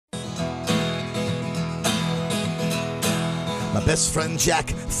My best friend Jack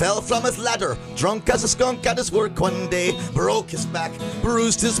fell from his ladder, drunk as a skunk at his work one day. Broke his back,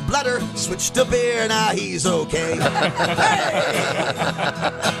 bruised his bladder, switched to beer, now he's okay.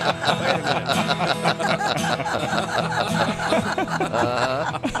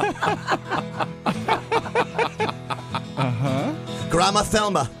 Grandma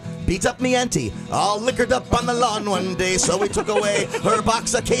Thelma beat up me auntie, all liquored up on the lawn one day. So we took away her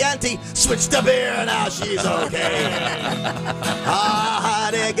box of Chianti, switched to beer, now she's okay.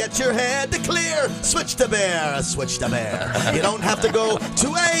 Honey, get your head to clear, switch to beer, switch to beer. You don't have to go to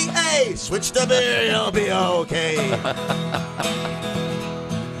AA, switch to beer, you'll be okay.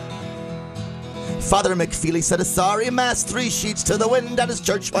 Father McFeely said a sorry mass, 3 sheets to the wind at his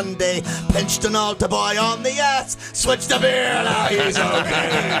church one day. Pinched an altar boy on the ass, switched to beer, now he's okay.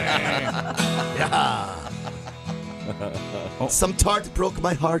 Yeah. Some tart broke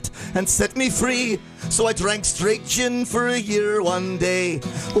my heart and set me free, so I drank straight gin for a year one day.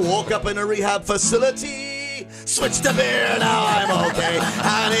 Woke up in a rehab facility, switch to beer, now I'm okay.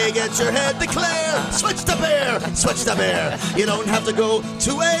 Honey, get your head to clear, switch to beer, switch to beer. You don't have to go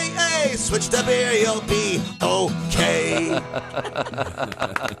to AA, switch to beer, you'll be okay.